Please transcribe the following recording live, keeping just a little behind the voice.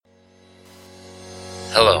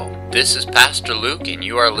Hello, this is Pastor Luke, and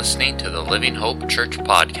you are listening to the Living Hope Church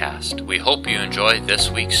podcast. We hope you enjoy this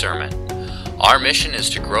week's sermon. Our mission is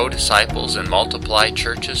to grow disciples and multiply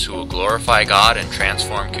churches who will glorify God and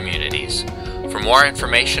transform communities. For more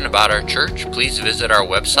information about our church, please visit our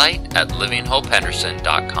website at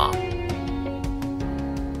livinghopehenderson.com.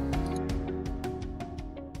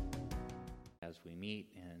 As we meet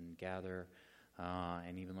and gather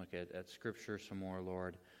and even look at Scripture some more,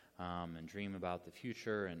 Lord, and dream about the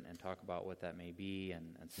future and talk about what that may be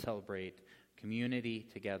and celebrate community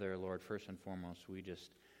together, Lord, first and foremost, we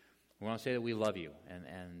want to say that we love you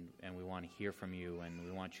and we want to hear from you and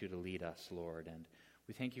we want you to lead us, Lord. And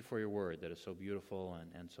we thank you for your word that is so beautiful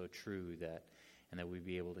and so true that we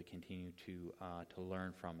be able to continue to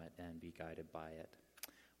learn from it and be guided by it.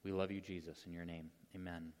 We love you, Jesus, in your name.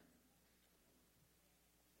 Amen.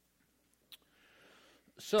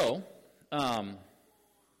 So,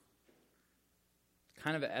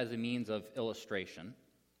 kind of as a means of illustration,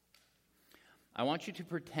 I want you to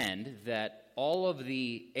pretend that all of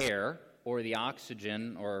the air or the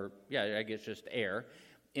oxygen, or I guess just air,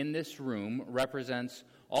 in this room represents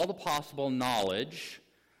all the possible knowledge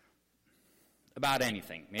about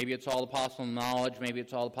anything. Maybe it's all the possible knowledge, maybe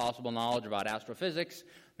it's all the possible knowledge about astrophysics,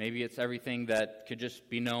 maybe it's everything that could just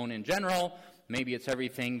be known in general, maybe it's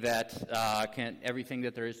everything that everything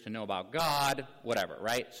that there is to know about God, whatever,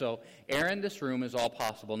 right? So air in this room is all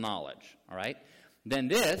possible knowledge, all right? Then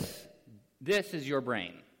this is your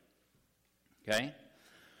brain, okay?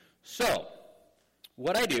 So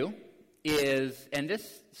what I do is, and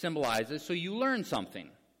this symbolizes, so you learn something,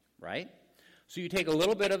 right? So you take a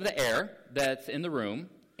little bit of the air that's in the room,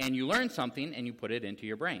 and you learn something, and you put it into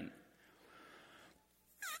your brain.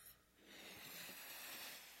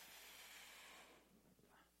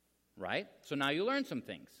 Right? So now you learn some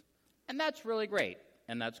things. And that's really great,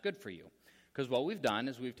 and that's good for you. Because what we've done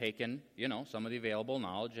is we've taken, some of the available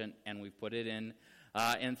knowledge, and we've put it in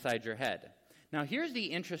inside your head. Now here's the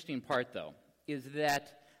interesting part, though, is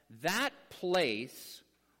that place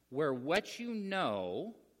where what you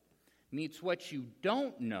know meets what you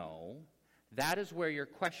don't know, that is where your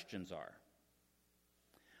questions are.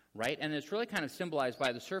 Right? And it's really kind of symbolized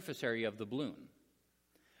by the surface area of the balloon.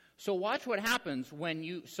 So watch what happens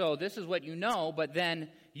so this is what you know, but then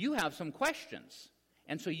you have some questions.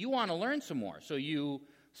 And so you want to learn some more. So you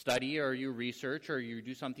study or you research or you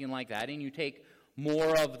do something like that, and you take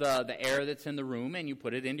more of the air that's in the room and you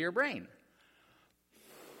put it into your brain.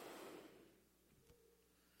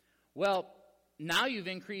 Well, now you've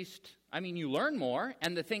increased, you learn more,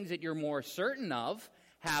 and the things that you're more certain of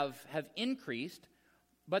have increased,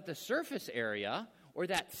 but the surface area, or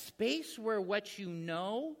that space where what you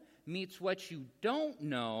know meets what you don't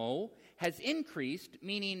know, has increased,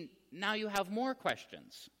 meaning now you have more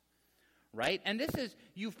questions, right? And this is,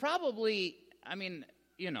 you've probably,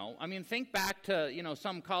 think back to,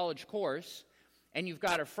 some college course, and you've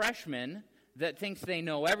got a freshman that thinks they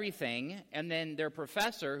know everything, and then their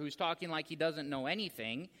professor who's talking like he doesn't know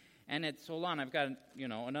anything, and it's, hold on, I've got,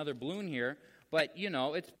 another balloon here, but,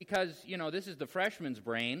 it's because, this is the freshman's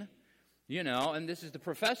brain, and this is the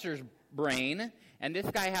professor's brain, and this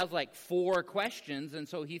guy has like 4 questions, and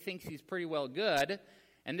so he thinks he's pretty well good,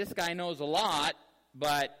 and this guy knows a lot,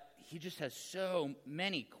 but he just has so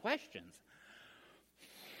many questions.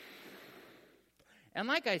 And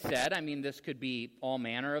like I said, this could be all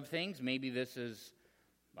manner of things. Maybe this is,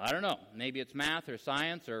 I don't know, maybe it's math or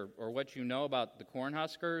science or what you know about the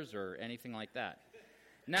Cornhuskers or anything like that.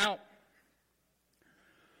 Now,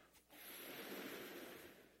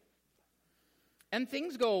 and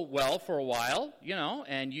things go well for a while,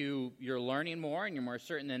 and you're learning more and you're more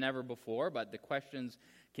certain than ever before, but the questions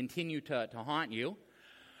continue to haunt you.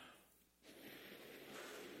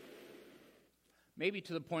 Maybe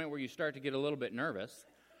to the point where you start to get a little bit nervous.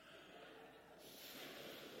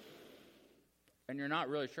 And you're not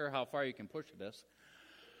really sure how far you can push this.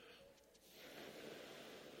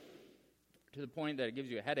 To the point that it gives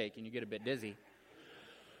you a headache and you get a bit dizzy.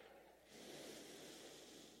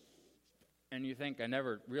 And you think, I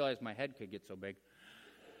never realized my head could get so big.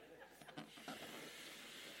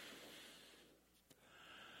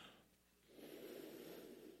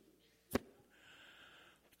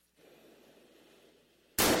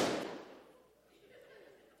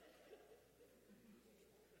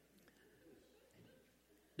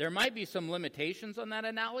 There might be some limitations on that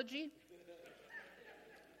analogy,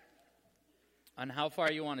 on how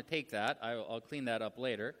far you want to take that. I'll clean that up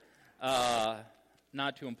later.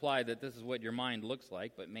 Not to imply that this is what your mind looks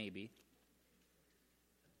like, but maybe.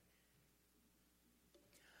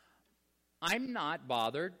 I'm not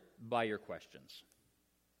bothered by your questions.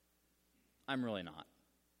 I'm really not.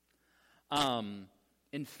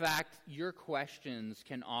 In fact, your questions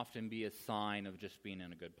can often be a sign of just being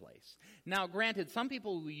in a good place. Now, granted, some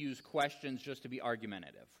people will use questions just to be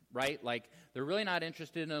argumentative, right? Like, they're really not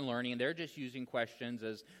interested in learning. They're just using questions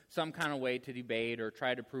as some kind of way to debate or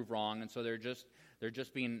try to prove wrong, and so they're just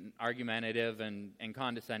being argumentative and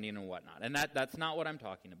condescending and whatnot. And that's not what I'm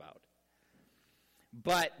talking about.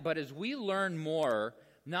 But as we learn more,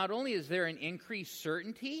 not only is there an increased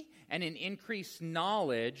certainty and an increased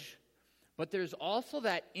knowledge, but there's also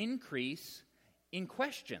that increase in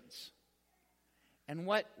questions. And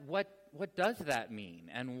what does that mean?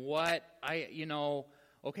 And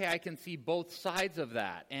I can see both sides of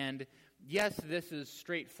that. And yes, this is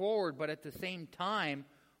straightforward, but at the same time,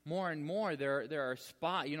 more and more there are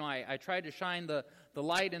spots. I tried to shine the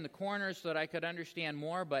light in the corners so that I could understand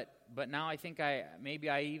more, but now I think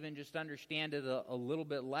I even just understand it a little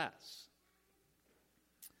bit less.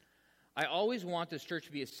 I always want this church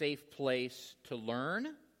to be a safe place to learn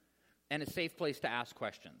and a safe place to ask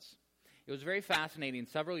questions. It was very fascinating.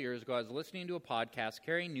 Several years ago, I was listening to a podcast.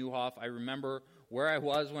 Carey Nieuwhof, I remember where I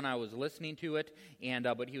was when I was listening to it,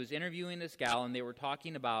 but he was interviewing this gal, and they were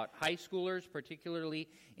talking about high schoolers, particularly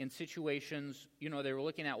in situations, they were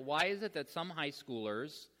looking at why is it that some high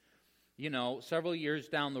schoolers, several years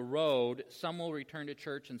down the road, some will return to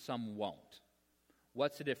church and some won't.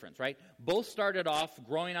 What's the difference, right? Both started off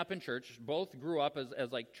growing up in church. Both grew up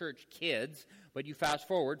as like church kids. But you fast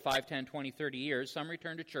forward 5, 10, 20, 30 years. Some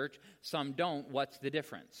return to church. Some don't. What's the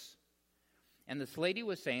difference? And this lady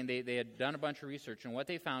was saying they had done a bunch of research. And what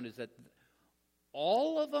they found is that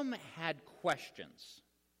all of them had questions.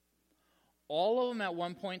 All of them at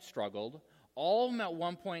one point struggled. All of them at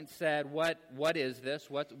one point said, what is this?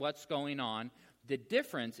 What's going on? The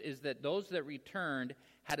difference is that those that returned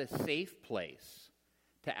had a safe place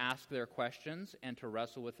to ask their questions and to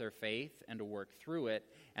wrestle with their faith and to work through it.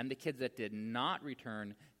 And the kids that did not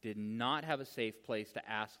return did not have a safe place to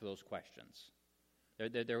ask those questions.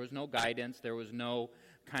 There was no guidance. There was no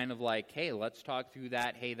kind of like, hey, let's talk through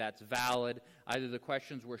that. Hey, that's valid. Either the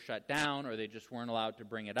questions were shut down or they just weren't allowed to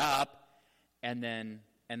bring it up. And then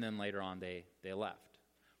later on they left.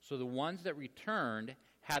 So the ones that returned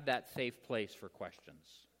had that safe place for questions.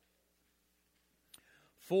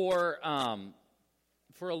 For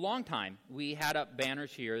a long time, we had up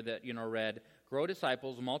banners here that, read, grow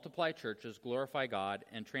disciples, multiply churches, glorify God,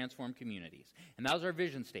 and transform communities. And that was our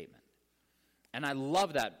vision statement. And I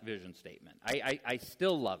love that vision statement. I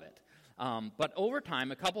still love it. But over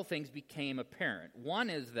time, a couple things became apparent.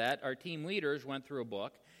 One is that our team leaders went through a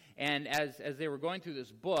book, and as they were going through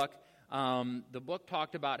this book, the book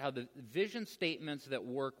talked about how the vision statements that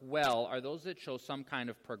work well are those that show some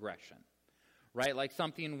kind of progression. Right? Like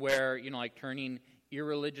something where, like turning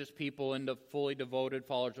irreligious people into fully devoted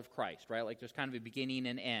followers of Christ, right? Like there's kind of a beginning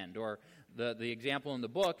and end. Or the example in the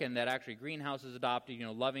book, and that actually Greenhouse has adopted,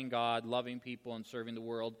 loving God, loving people, and serving the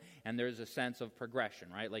world, and there's a sense of progression,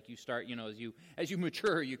 right? Like you start, as you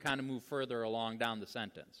mature, you kind of move further along down the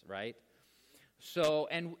sentence, right? So,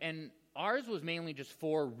 and ours was mainly just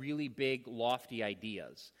 4 really big, lofty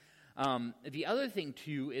ideas. The other thing,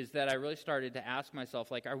 too, is that I really started to ask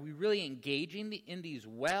myself, like, are we really engaging in these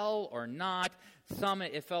well or not? Some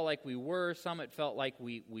it felt like we were, some it felt like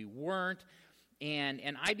we weren't. And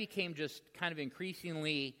I became just kind of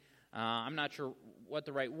increasingly, I'm not sure what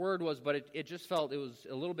the right word was, but it just felt it was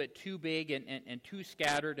a little bit too big and too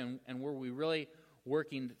scattered, and were we really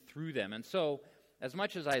working through them? And so, as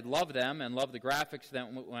much as I love them and love the graphics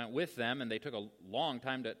that went with them, and they took a long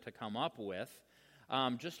time to come up with,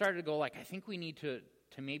 just started to go like, I think we need to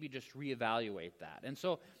maybe just reevaluate that. And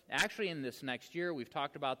so actually in this next year, we've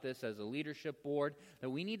talked about this as a leadership board, that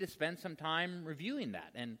we need to spend some time reviewing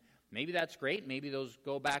that. And maybe that's great. Maybe those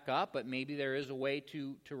go back up, but maybe there is a way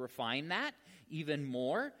to refine that even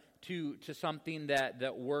more to something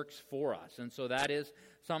that works for us. And so that is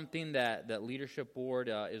something that leadership board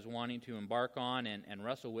is wanting to embark on and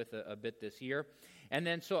wrestle with a bit this year. And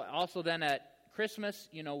then so also then at Christmas,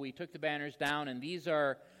 we took the banners down, and these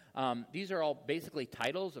are all basically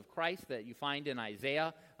titles of Christ that you find in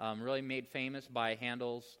Isaiah, really made famous by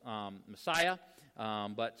Handel's Messiah.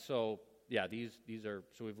 These are,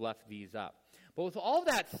 so we've left these up. But with all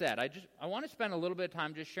that said, I want to spend a little bit of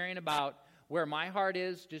time just sharing about where my heart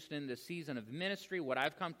is just in this season of ministry, what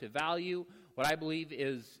I've come to value, what I believe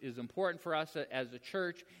is important for us as a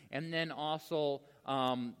church, and then also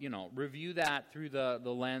review that through the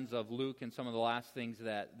lens of Luke and some of the last things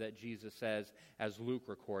that Jesus says as Luke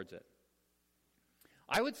records it.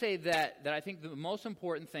 I would say that I think the most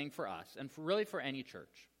important thing for us, and really for any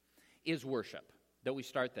church, is worship, that we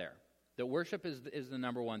start there. That worship is the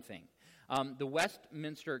number one thing. The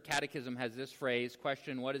Westminster Catechism has this phrase,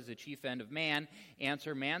 question, what is the chief end of man?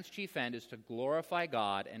 Answer, man's chief end is to glorify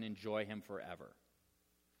God and enjoy him forever.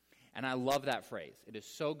 And I love that phrase. It is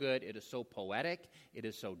so good. It is so poetic. It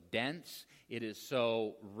is so dense. It is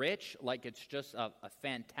so rich. Like it's just a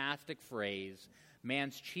fantastic phrase.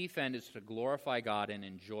 Man's chief end is to glorify God and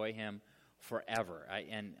enjoy him forever.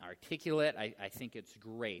 And articulate, I think it's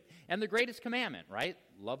great. And the greatest commandment, right?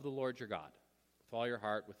 Love the Lord your God with all your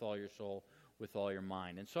heart, with all your soul, with all your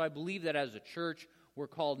mind. And so I believe that as a church, we're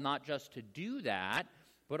called not just to do that,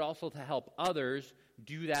 but also to help others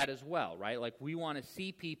do that as well, right? Like we want to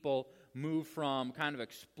see people move from kind of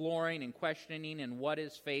exploring and questioning and what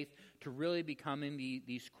is faith to really becoming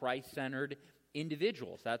these Christ-centered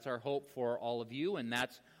individuals. That's our hope for all of you, and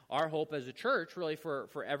that's our hope as a church, really,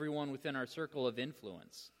 for everyone within our circle of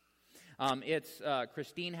influence.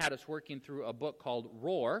 Christine had us working through a book called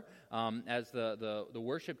Roar as the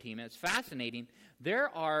worship team, and it's fascinating.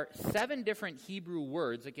 There are 7 different Hebrew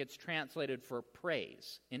words that gets translated for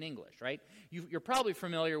praise in English, right? You're probably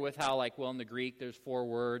familiar with how, in the Greek, there's 4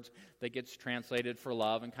 words that gets translated for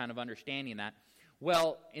love and kind of understanding that.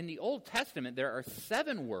 Well, in the Old Testament, there are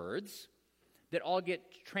 7 words that all get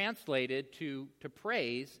translated to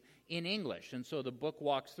praise in English. And so the book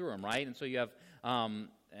walks through them, right? And so you have,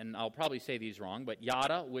 and I'll probably say these wrong, but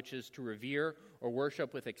yada, which is to revere or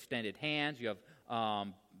worship with extended hands. You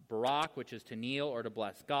have barak, which is to kneel or to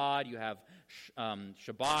bless God. You have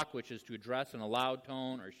shabach, which is to address in a loud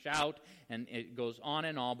tone or shout. And it goes on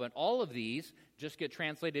and on. But all of these just get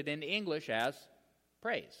translated into English as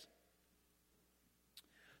praise.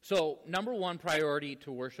 So, number 1 priority,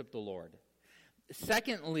 to worship the Lord.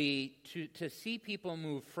 Secondly, to see people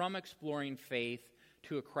move from exploring faith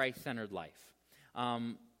to a Christ-centered life.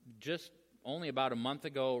 Just only about a month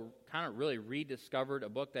ago, kind of really rediscovered a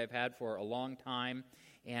book that I've had for a long time.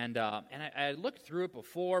 And I looked through it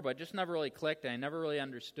before, but just never really clicked, and I never really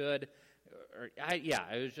understood.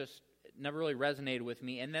 It was just never really resonated with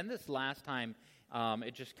me. And then this last time,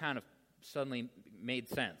 it just kind of suddenly made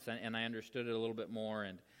sense, and I understood it a little bit more,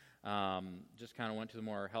 and just kind of went to the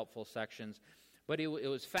more helpful sections. But it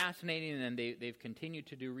was fascinating, and they've continued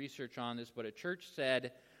to do research on this. But a church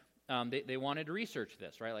said they wanted to research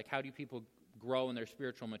this, right? Like, how do people grow in their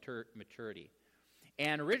spiritual maturity?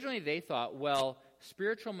 And originally they thought, well,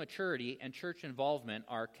 spiritual maturity and church involvement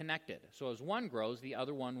are connected. So as one grows, the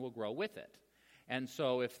other one will grow with it. And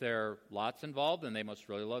so if they're lots involved, then they must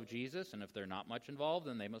really love Jesus. And if they're not much involved,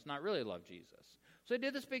 then they must not really love Jesus. So they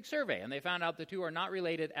did this big survey, and they found out the two are not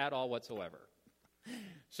related at all whatsoever.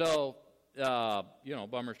 So,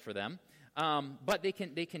 bummers for them. But they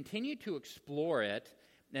continued to explore it,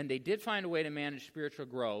 and they did find a way to manage spiritual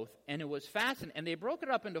growth, and it was fascinating. And they broke it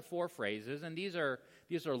up into 4 phrases, and these are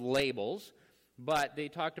labels, but they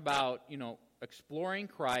talked about, exploring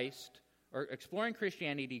Christ, or exploring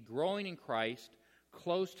Christianity, growing in Christ,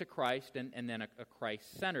 close to Christ, and then a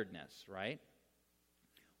Christ-centeredness, right?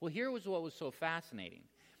 Well, here was what was so fascinating,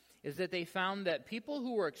 is that they found that people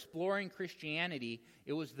who were exploring Christianity,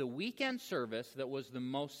 it was the weekend service that was the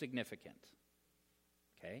most significant.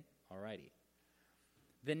 Okay, all righty.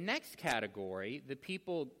 The next category, the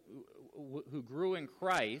people who grew in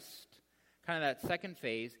Christ, kind of that second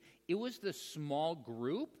phase, it was the small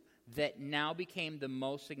group that now became the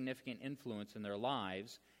most significant influence in their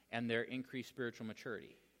lives and their increased spiritual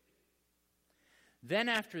maturity. Then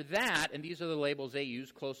after that, and these are the labels they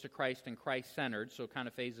use, close to Christ and Christ-centered, so kind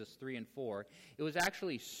of phases 3 and 4, it was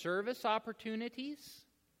actually service opportunities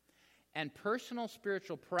and personal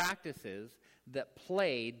spiritual practices that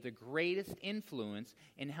played the greatest influence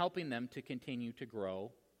in helping them to continue to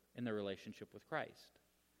grow in their relationship with Christ.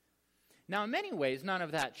 Now, in many ways, none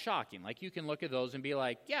of that's shocking. Like, you can look at those and be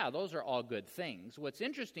like, yeah, those are all good things. What's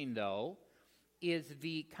interesting, though, is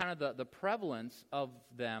the kind of the prevalence of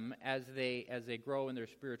them as they grow in their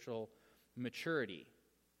spiritual maturity.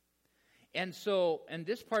 And so, and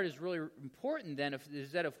this part is really important then,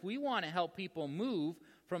 is that if we want to help people move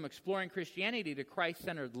from exploring Christianity to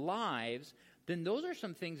Christ-centered lives, then those are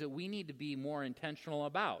some things that we need to be more intentional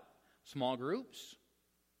about. Small groups,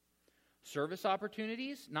 service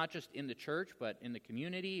opportunities, not just in the church, but in the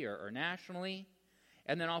community or nationally.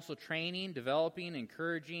 And then also training, developing,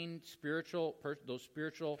 encouraging those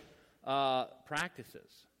spiritual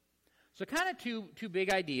practices. So kind of two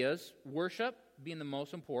big ideas, worship being the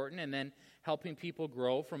most important, and then helping people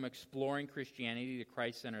grow from exploring Christianity to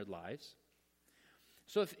Christ-centered lives.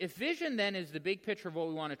 So if vision then is the big picture of what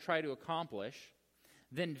we want to try to accomplish,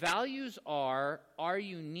 then values are our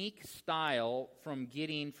unique style from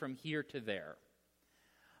getting from here to there.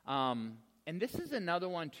 And this is another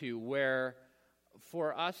one too, where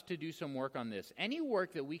for us to do some work on this. Any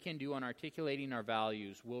work that we can do on articulating our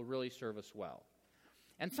values will really serve us well.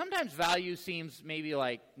 And sometimes values seems maybe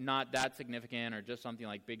like not that significant or just something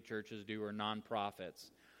like big churches do or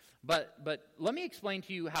nonprofits. But let me explain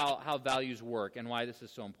to you how values work and why this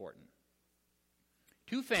is so important.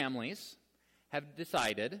 Two families have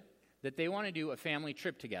decided that they want to do a family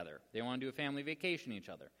trip together. They want to do a family vacation each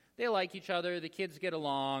other. They like each other. The kids get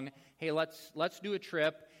along. Hey, let's do a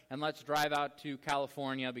trip and let's drive out to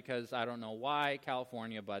California because I don't know why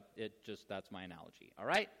California, but that's my analogy. All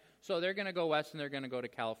right? So they're going to go west and they're going to go to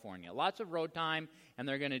California. Lots of road time, and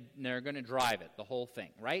they're going to drive it, the whole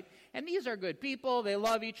thing, right? And these are good people. They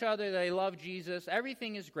love each other. They love Jesus.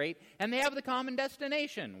 Everything is great. And they have the common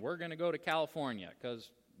destination. We're going to go to California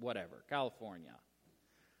because whatever, California.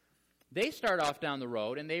 They start off down the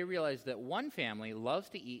road, and they realize that one family loves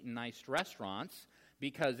to eat in nice restaurants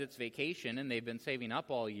because it's vacation and they've been saving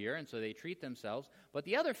up all year, and so they treat themselves. But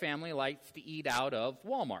the other family likes to eat out of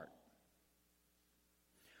Walmart.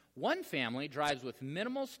 One family drives with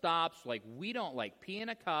minimal stops, like we don't like pee in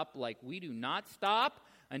a cup, like we do not stop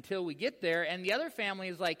until we get there. And the other family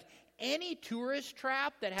is like any tourist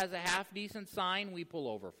trap that has a half-decent sign, we pull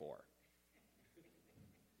over for.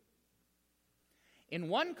 In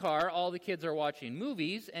one car, all the kids are watching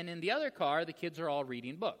movies, and in the other car, the kids are all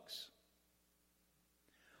reading books.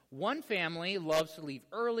 One family loves to leave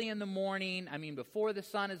early in the morning. Before the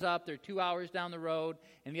sun is up, they're 2 hours down the road.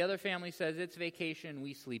 And the other family says, it's vacation,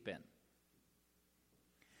 we sleep in.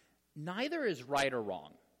 Neither is right or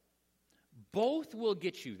wrong. Both will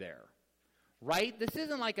get you there, right? This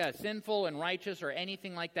isn't like a sinful and righteous or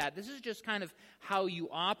anything like that. This is just kind of how you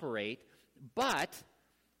operate. But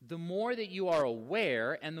the more that you are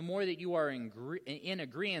aware and the more that you are in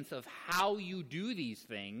agreement of how you do these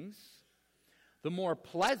things, the more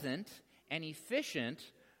pleasant and efficient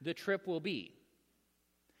the trip will be.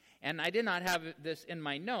 And I did not have this in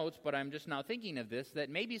my notes, but I'm just now thinking of this, that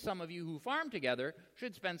maybe some of you who farm together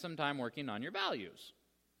should spend some time working on your values.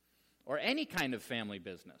 Or any kind of family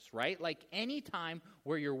business, right? Like any time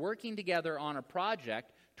where you're working together on a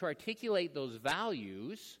project to articulate those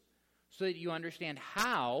values so that you understand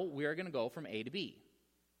how we are going to go from A to B.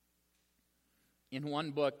 In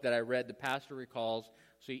one book that I read, the pastor recalls,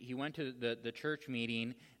 so he went to the church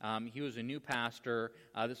meeting. He was a new pastor.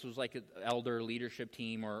 This was like an elder leadership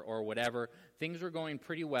team or whatever. Things were going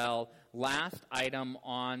pretty well. Last item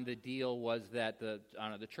on the deal was that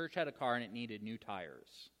the church had a car and it needed new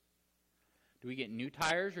tires. Do we get new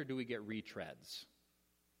tires or do we get retreads?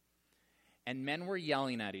 And men were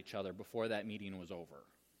yelling at each other before that meeting was over.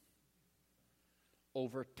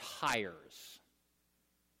 Over tires.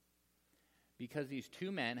 Because these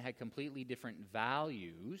two men had completely different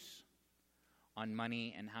values on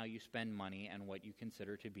money and how you spend money and what you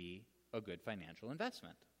consider to be a good financial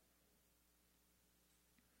investment.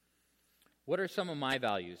 What are some of my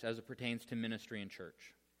values as it pertains to ministry and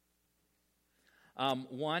church?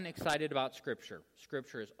 One, excited about Scripture.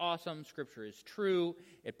 Scripture is awesome. Scripture is true.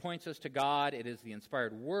 It points us to God. It is the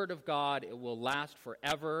inspired Word of God. It will last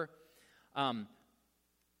forever.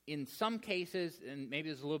 In some cases, and maybe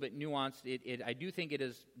it's a little bit nuanced, I do think it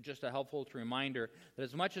is just a helpful reminder that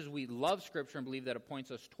as much as we love Scripture and believe that it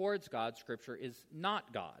points us towards God, Scripture is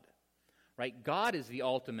not God, right? God is the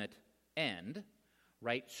ultimate end,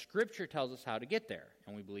 right? Scripture tells us how to get there,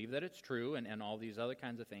 and we believe that it's true and all these other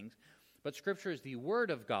kinds of things. But Scripture is the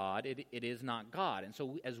Word of God. It is not God. And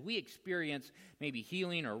so as we experience maybe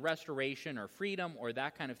healing or restoration or freedom or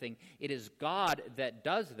that kind of thing, it is God that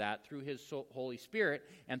does that through His Holy Spirit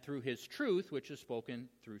and through His truth, which is spoken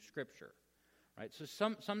through Scripture. Right? So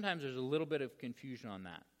sometimes there's a little bit of confusion on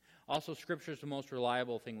that. Also, Scripture is the most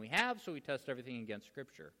reliable thing we have, so we test everything against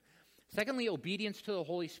Scripture. Secondly, obedience to the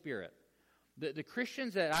Holy Spirit. The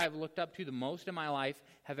Christians that I have looked up to the most in my life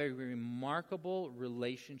have a remarkable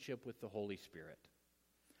relationship with the Holy Spirit.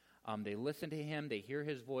 They listen to Him, they hear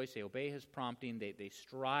His voice, they obey His prompting, they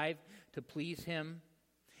strive to please Him.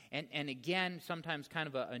 And again, sometimes kind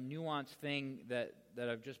of a nuanced thing that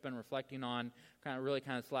I've just been reflecting on kind of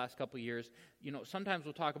this last couple of years. Sometimes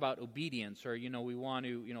we'll talk about obedience or, we want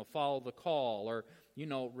to, follow the call or,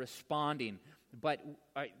 responding. But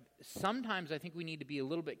sometimes I think we need to be a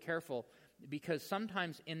little bit careful because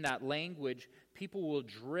sometimes in that language, people will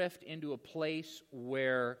drift into a place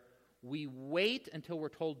where we wait until we're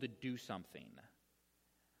told to do something.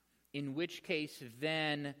 In which case,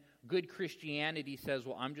 then good Christianity says,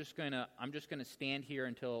 "Well, I'm just going to stand here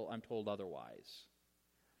until I'm told otherwise."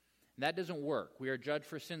 And that doesn't work. We are judged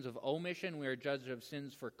for sins of omission. We are judged of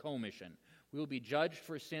sins for commission. We will be judged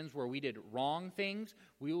for sins where we did wrong things.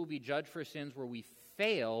 We will be judged for sins where we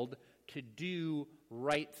failed to do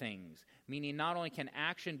right things, meaning not only can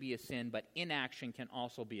action be a sin, but inaction can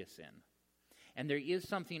also be a sin. And there is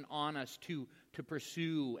something on us to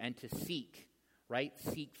pursue and to seek, right?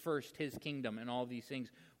 Seek first his kingdom, and all these things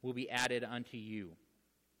will be added unto you.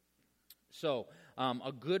 So,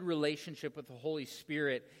 a good relationship with the Holy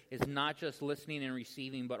Spirit is not just listening and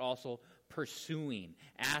receiving, but also pursuing,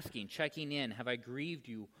 asking, checking in. Have I grieved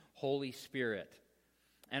you, Holy Spirit?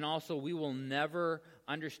 And also, we will never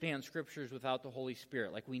understand Scriptures without the Holy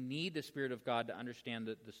Spirit. Like, we need the Spirit of God to understand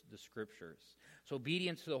the Scriptures. So,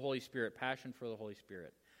 obedience to the Holy Spirit, passion for the Holy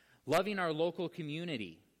Spirit. Loving our local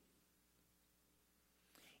community.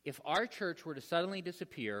 If our church were to suddenly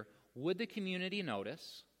disappear, would the community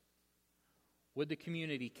notice? Would the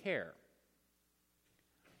community care?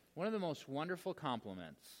 One of the most wonderful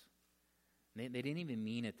compliments, they didn't even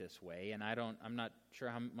mean it this way, and I'm not sure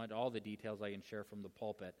how much all the details I can share from the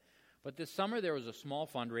pulpit, but this summer there was a small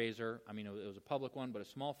fundraiser. I mean, it was a public one, but a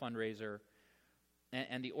small fundraiser,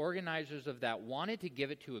 and the organizers of that wanted to give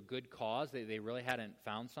it to a good cause. They really hadn't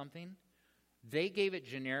found something. They gave it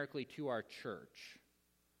generically to our church,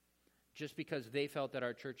 just because they felt that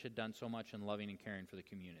our church had done so much in loving and caring for the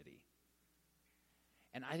community.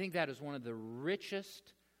 And I think that is one of the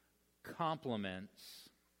richest compliments,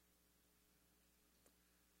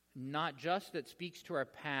 not just that speaks to our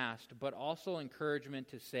past, but also encouragement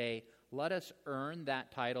to say, let us earn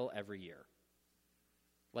that title every year.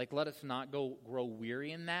 Like, let us not grow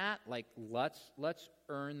weary in that. Like, let's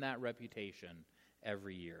earn that reputation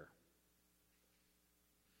every year.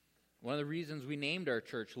 One of the reasons we named our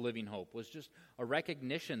church Living Hope was just a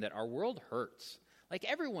recognition that our world hurts. Like,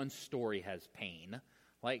 everyone's story has pain.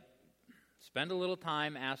 Like, spend a little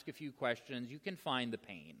time, ask a few questions. You can find the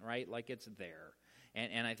pain, right? Like, it's there.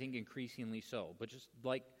 And I think increasingly so. But just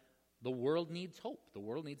like the world needs hope. The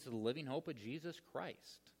world needs the living hope of Jesus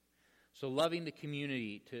Christ. So loving the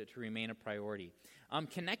community to remain a priority.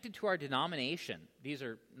 Connected to our denomination. These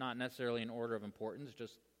are not necessarily in order of importance,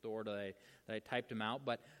 just the order that I typed them out.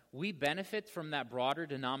 But we benefit from that broader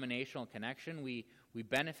denominational connection. We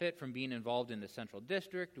benefit from being involved in the Central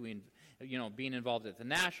District, being involved at the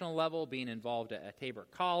national level, being involved at Tabor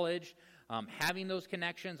College. Having those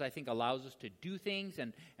connections, I think, allows us to do things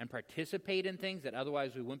and participate in things that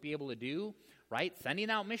otherwise we wouldn't be able to do, right? Sending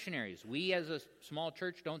out missionaries. We as a small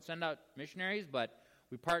church don't send out missionaries, but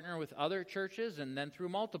we partner with other churches, and then through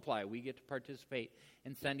Multiply, we get to participate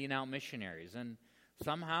in sending out missionaries. And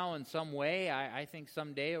somehow, in some way, I think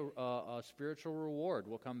someday a spiritual reward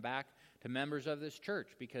will come back to members of this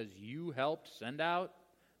church because you helped send out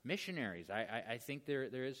missionaries. I think there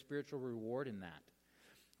is spiritual reward in that.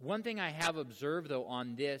 One thing I have observed, though,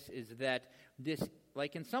 on this is that this,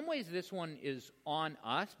 like in some ways, this one is on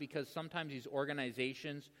us because sometimes these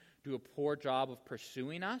organizations do a poor job of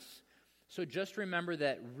pursuing us. So just remember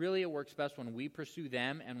that really it works best when we pursue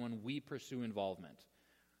them and when we pursue involvement.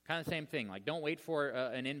 Kind of the same thing. Like, don't wait for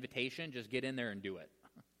an invitation. Just get in there and do it.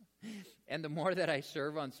 And the more that I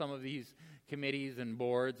serve on some of these committees and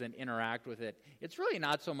boards and interact with it, it's really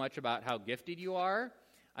not so much about how gifted you are.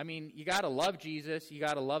 I mean, you got to love Jesus, you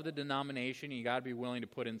got to love the denomination, you got to be willing to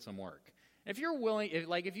put in some work. If you're willing,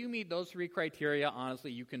 if you meet those three criteria,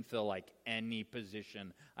 honestly, you can fill like any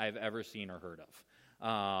position I've ever seen or heard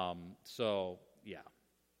of. So, yeah.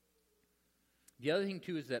 The other thing,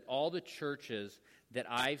 too, is that all the churches that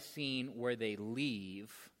I've seen where they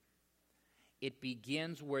leave, it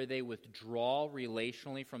begins where they withdraw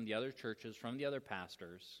relationally from the other churches, from the other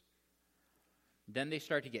pastors. Then they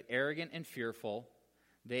start to get arrogant and fearful.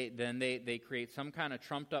 They create some kind of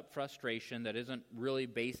trumped-up frustration that isn't really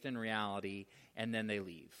based in reality, and then they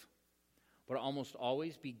leave. But it almost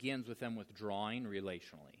always begins with them withdrawing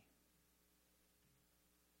relationally.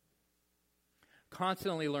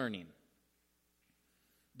 Constantly learning.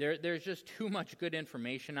 There's just too much good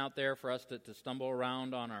information out there for us to stumble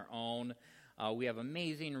around on our own. We have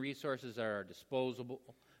amazing resources at our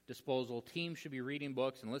disposal. Teams should be reading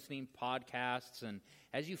books and listening to podcasts. And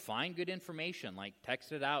as you find good information, like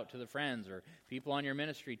text it out to the friends or people on your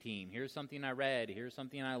ministry team. Here's something I read. Here's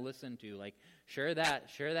something I listened to. Like, share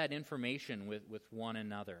that information with one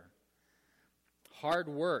another. Hard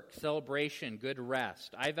work, celebration, good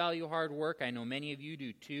rest. I value hard work. I know many of you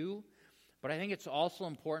do too. But I think it's also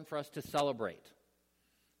important for us to celebrate.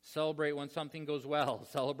 Celebrate when something goes well.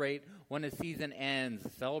 Celebrate when a season ends.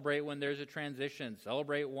 Celebrate when there's a transition.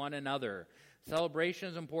 Celebrate one another. Celebration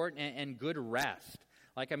is important, and good rest.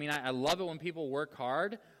 I love it when people work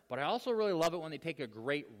hard, but I also really love it when they take a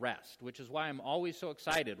great rest, which is why I'm always so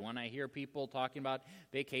excited when I hear people talking about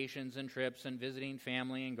vacations and trips and visiting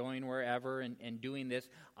family and going wherever and doing this.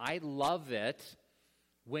 I love it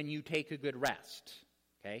when you take a good rest.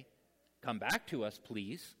 Okay? Come back to us,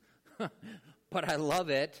 please. But I love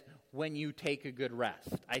it when you take a good rest.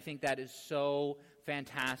 I think that is so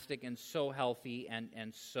fantastic and so healthy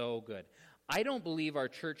and so good. I don't believe our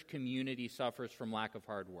church community suffers from lack of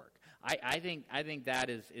hard work. I think that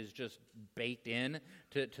is just baked in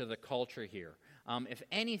to the culture here. If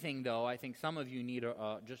anything, though, I think some of you need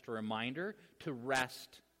just a reminder to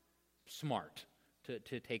rest smart,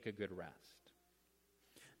 to take a good rest.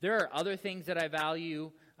 There are other things that I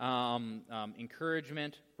value,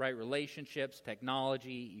 encouragement, right, relationships,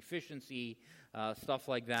 technology, efficiency, stuff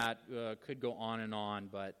like that. Could go on,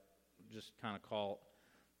 but just kind of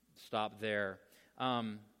stop there.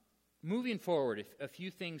 Moving forward, a few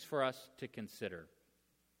things for us to consider.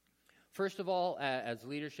 First of all, as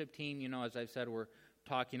leadership team, as I've said, we're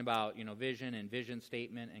talking about, vision and vision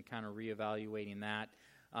statement and kind of reevaluating that.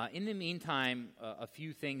 In the meantime, a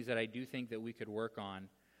few things that I do think that we could work on.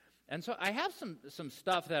 And so I have some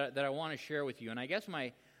stuff that I want to share with you. And I guess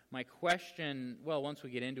my question, once we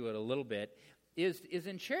get into it a little bit, is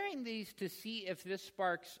in sharing these to see if this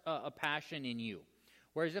sparks a passion in you.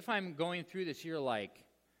 Whereas if I'm going through this, you're like,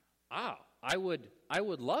 I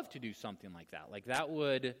would love to do something like that. Like that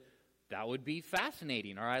would be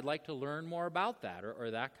fascinating, or I'd like to learn more about that,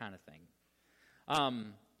 or that kind of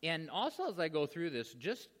thing. And also as I go through this,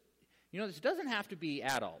 just, this doesn't have to be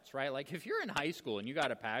adults, right? Like if you're in high school and you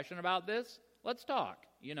got a passion about this, let's talk,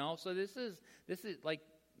 So this is like,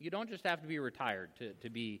 you don't just have to be retired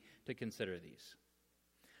to consider these.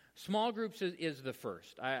 Small groups is the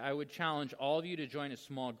first. I would challenge all of you to join a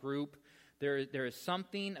small group. There is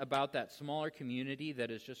something about that smaller community that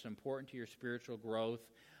is just important to your spiritual growth.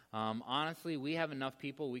 Honestly, we have enough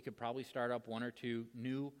people, we could probably start up 1 or 2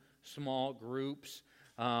 new small groups.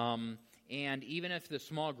 And even if the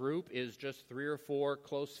small group is just 3 or 4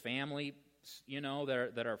 close family,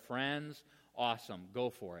 that are friends, awesome, go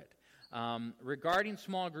for it. Regarding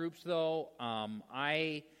small groups, though,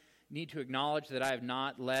 I need to acknowledge that I have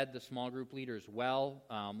not led the small group leaders well,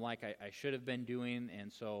 like I should have been doing,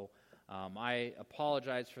 and so I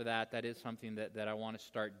apologize for that. That is something that I want to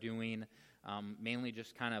start doing, mainly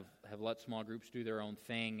just kind of have let small groups do their own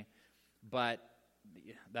thing. But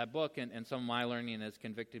that book and some of my learning has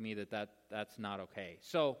convicted me that's not okay.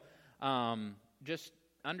 So just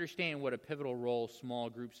understand what a pivotal role small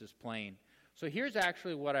groups is playing. So here's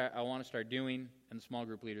actually what I want to start doing, and the small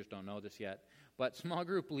group leaders don't know this yet, but small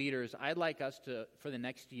group leaders, I'd like us to, for the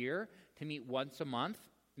next year, to meet once a month,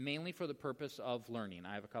 mainly for the purpose of learning.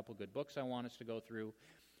 I have a couple good books I want us to go through.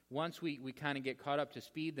 Once we kind of get caught up to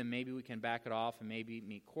speed, then maybe we can back it off and maybe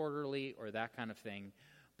meet quarterly or that kind of thing.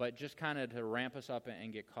 But just kind of to ramp us up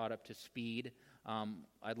and get caught up to speed,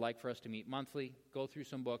 I'd like for us to meet monthly, go through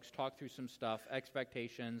some books, talk through some stuff,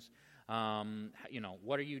 expectations.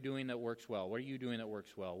 What are you doing that works well? What are you doing that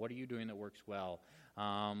works well? What are you doing that works well?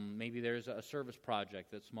 Maybe there's a service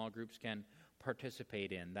project that small groups can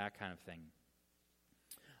participate in, that kind of thing.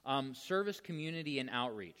 Service, community, and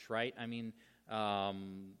outreach, right? I mean,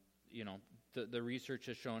 the research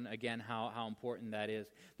has shown, again, how important that is.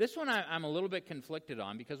 This one I'm a little bit conflicted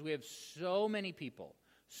on because we have so many people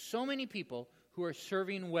who are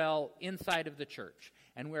serving well inside of the church,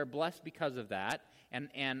 and we're blessed because of that, and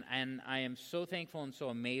I am so thankful and so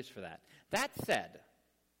amazed for that. That said,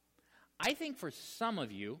 I think for some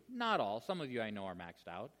of you, not all, some of you I know are maxed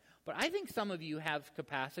out, but I think some of you have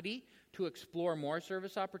capacity to explore more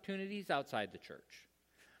service opportunities outside the church.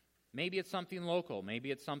 Maybe it's something local.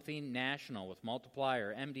 Maybe it's something national with Multiply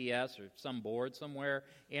or MDS or some board somewhere,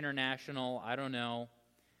 international, I don't know.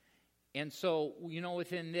 And so,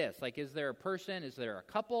 within this, like, is there a person, is there a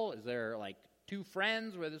couple, is there, like, 2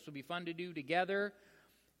 friends where this would be fun to do together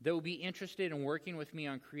that would be interested in working with me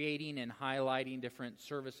on creating and highlighting different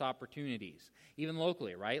service opportunities, even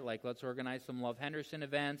locally, right? Like, let's organize some Love Henderson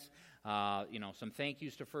events, some thank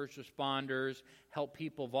yous to first responders, help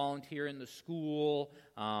people volunteer in the school,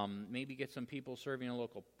 maybe get some people serving a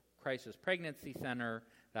local crisis pregnancy center,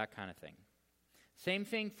 that kind of thing. Same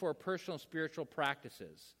thing for personal spiritual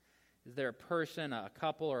practices. Is there a person, a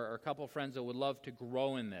couple, or a couple of friends that would love to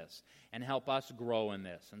grow in this and help us grow in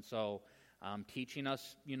this? And so teaching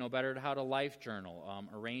us, better how to life journal,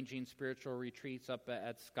 arranging spiritual retreats up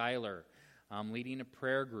at Schuyler, leading a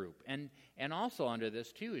prayer group. And also under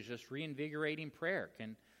this, too, is just reinvigorating prayer.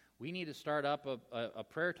 We need to start up a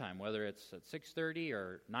prayer time, whether it's at 6:30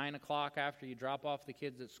 or 9 o'clock after you drop off the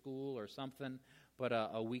kids at school or something, but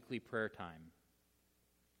a weekly prayer time.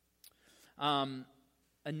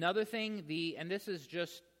 Another thing, and this is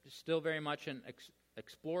just still very much an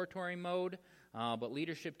exploratory mode, But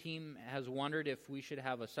leadership team has wondered if we should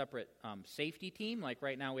have a separate safety team. Like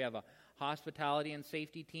right now we have a hospitality and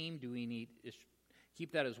safety team. Do we need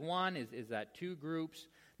keep that as one? Is that two groups?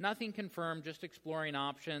 Nothing confirmed, just exploring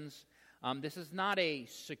options. This is not a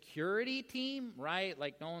security team, right?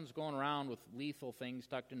 Like no one's going around with lethal things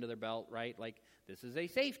tucked into their belt, right? Like this is a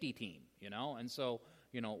safety team, And so,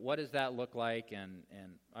 what does that look like? And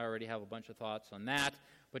I already have a bunch of thoughts on that,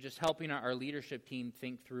 but just helping our leadership team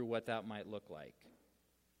think through what that might look like.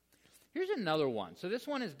 Here's another one. So this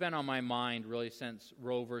one has been on my mind really since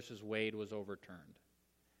Roe versus Wade was overturned.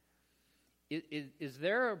 Is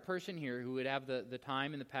there a person here who would have the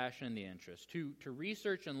time and the passion and the interest to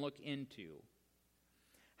research and look into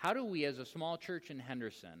how do we as a small church in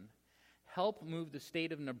Henderson help move the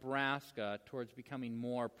state of Nebraska towards becoming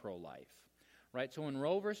more pro-life? Right? So when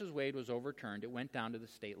Roe versus Wade was overturned, it went down to the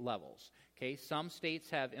state levels. Okay, some states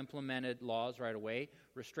have implemented laws right away,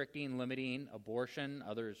 restricting, limiting abortion.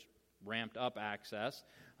 Others ramped up access.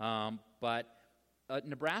 But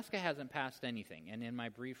Nebraska hasn't passed anything. And in my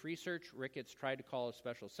brief research, Ricketts tried to call a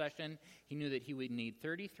special session. He knew that he would need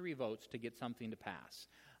 33 votes to get something to pass.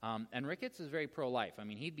 And Ricketts is very pro-life. I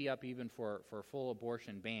mean, he'd be up even for a full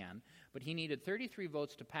abortion ban. But he needed 33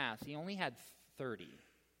 votes to pass. He only had 30.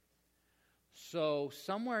 So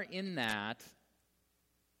somewhere in that,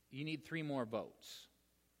 you need 3 more votes.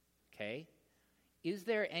 Okay? Is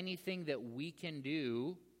there anything that we can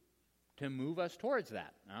do to move us towards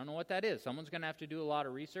that? I don't know what that is. Someone's going to have to do a lot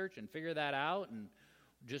of research and figure that out and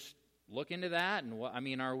just look into that.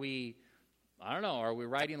 And are we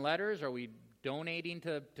writing letters? Are we donating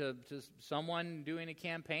to someone doing a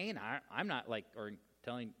campaign? I'm not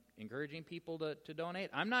encouraging people to donate.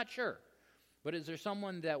 I'm not sure. But is there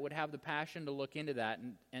someone that would have the passion to look into that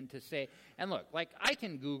and to say, and look, like I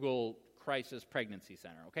can Google crisis pregnancy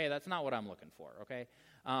center, okay? That's not what I'm looking for, okay?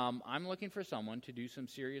 I'm looking for someone to do some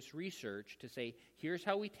serious research to say, here's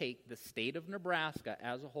how we take the state of Nebraska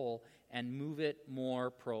as a whole and move it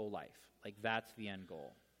more pro-life. Like that's the end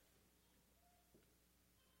goal.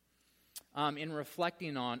 In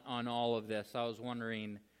reflecting on all of this, I was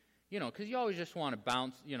wondering, because you always just want to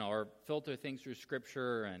bounce, or filter things through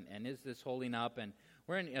Scripture, and is this holding up? And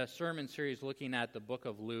we're in a sermon series looking at the book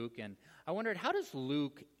of Luke, and I wondered, how does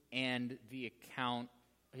Luke end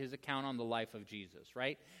his account on the life of Jesus,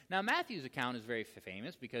 right? Now, Matthew's account is very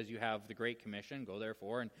famous because you have the Great Commission, go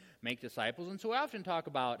therefore and make disciples, and so we often talk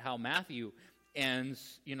about how Matthew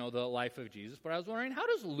ends, the life of Jesus, but I was wondering, how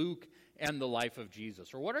does Luke end the life of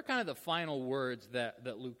Jesus? Or what are kind of the final words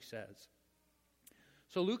that Luke says?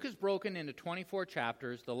 So Luke is broken into 24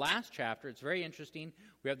 chapters. The last chapter, it's very interesting.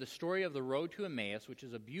 We have the story of the road to Emmaus, which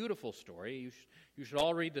is a beautiful story. You should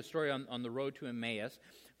all read the story on the road to Emmaus.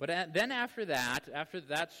 But then after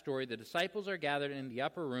that story, the disciples are gathered in the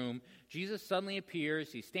upper room. Jesus suddenly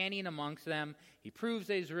appears. He's standing amongst them. He proves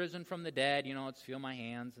that he's risen from the dead. It's feel my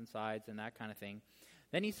hands and sides and that kind of thing.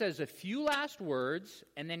 Then he says a few last words,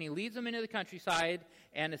 and then he leads them into the countryside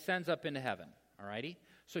and ascends up into heaven. All righty?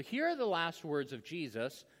 So here are the last words of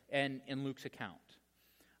Jesus in Luke's account.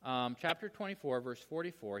 Chapter 24, verse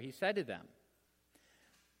 44, he said to them,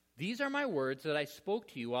 "These are my words that I spoke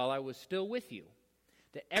to you while I was still with you,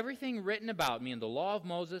 that everything written about me in the law of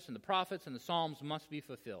Moses and the prophets and the Psalms must be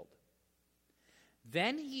fulfilled."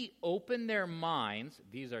 Then he opened their minds,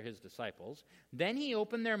 these are his disciples, then he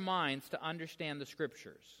opened their minds to understand the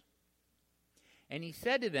Scriptures. And he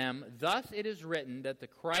said to them, "Thus it is written that the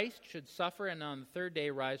Christ should suffer and on the third day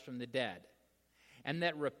rise from the dead, and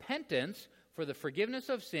that repentance for the forgiveness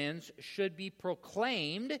of sins should be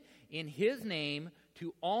proclaimed in his name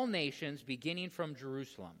to all nations, beginning from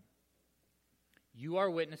Jerusalem. You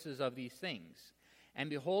are witnesses of these things. And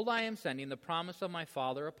behold, I am sending the promise of my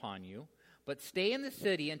Father upon you, but stay in the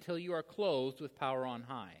city until you are clothed with power on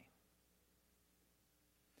high."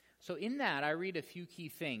 So in that, I read a few key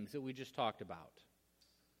things that we just talked about.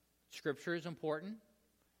 Scripture is important,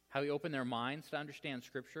 how we open their minds to understand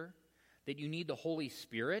Scripture, that you need the Holy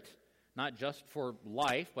Spirit, not just for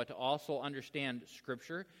life, but to also understand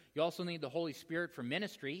Scripture. You also need the Holy Spirit for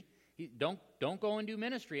ministry. Don't go and do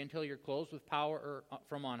ministry until you're clothed with power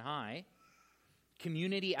from on high.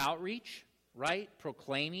 Community outreach, right?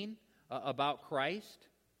 Proclaiming about Christ.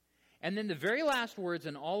 And then the very last words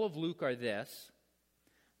in all of Luke are this: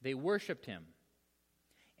 they worshiped him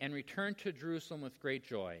and returned to Jerusalem with great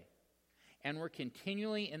joy, and were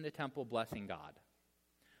continually in the temple blessing God.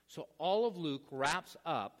 So all of Luke wraps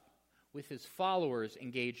up with his followers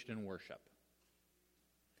engaged in worship.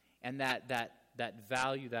 And that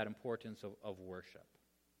value, that importance of worship.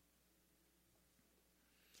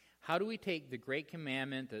 How do we take the Great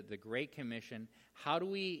Commandment, the Great Commission, how do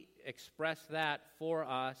we express that for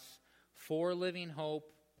us, for Living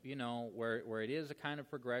Hope, where it is a kind of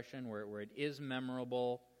progression, where it is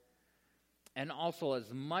memorable, and also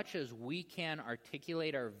as much as we can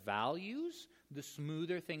articulate our values, the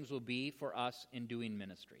smoother things will be for us in doing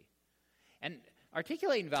ministry. And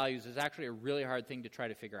articulating values is actually a really hard thing to try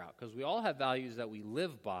to figure out, because we all have values that we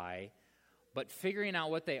live by, but figuring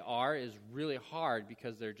out what they are is really hard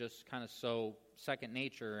because they're just kind of so second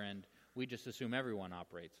nature, and we just assume everyone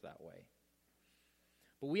operates that way.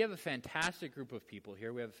 But we have a fantastic group of people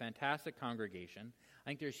here. We have a fantastic congregation. I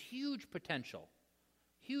think there's huge potential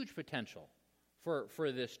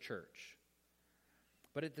for this church.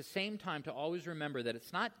 But at the same time, to always remember that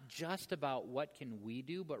it's not just about what can we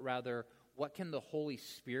do, but rather what can the Holy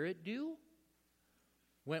Spirit do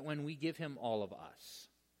when we give him all of us?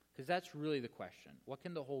 Because that's really the question. What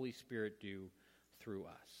can the Holy Spirit do through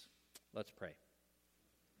us? Let's pray.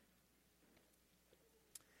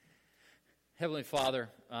 Heavenly Father,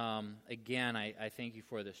 again, I thank you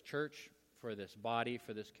for this church, for this body,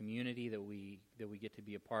 for this community that we get to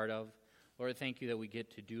be a part of. Lord, thank you that we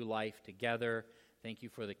get to do life together. Thank you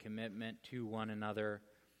for the commitment to one another.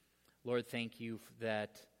 Lord, thank you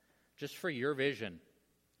that just for your vision,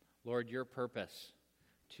 Lord, your purpose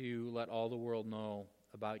to let all the world know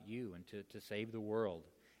about you and to save the world,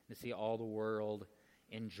 and to see all the world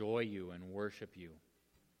enjoy you and worship you.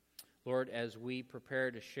 Lord, as we prepare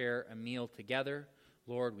to share a meal together,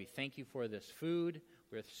 Lord, we thank you for this food.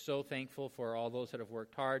 We're so thankful for all those that have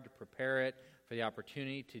worked hard to prepare it, for the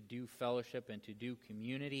opportunity to do fellowship and to do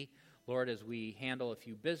community. Lord, as we handle a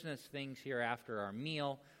few business things here after our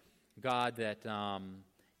meal, God, that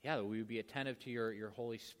that we would be attentive to your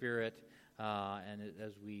Holy Spirit, and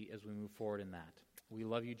as we move forward in that. We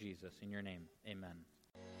love you, Jesus. In your name, amen.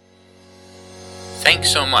 Thanks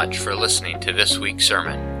so much for listening to this week's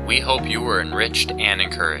sermon. We hope you were enriched and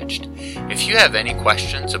encouraged. If you have any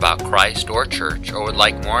questions about Christ or church, or would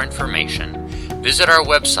like more information, visit our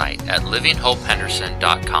website at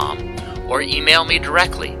livinghopehenderson.com or email me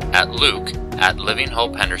directly at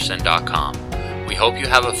luke@livinghopehenderson.com. We hope you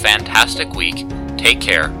have a fantastic week. Take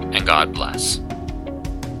care, and God bless.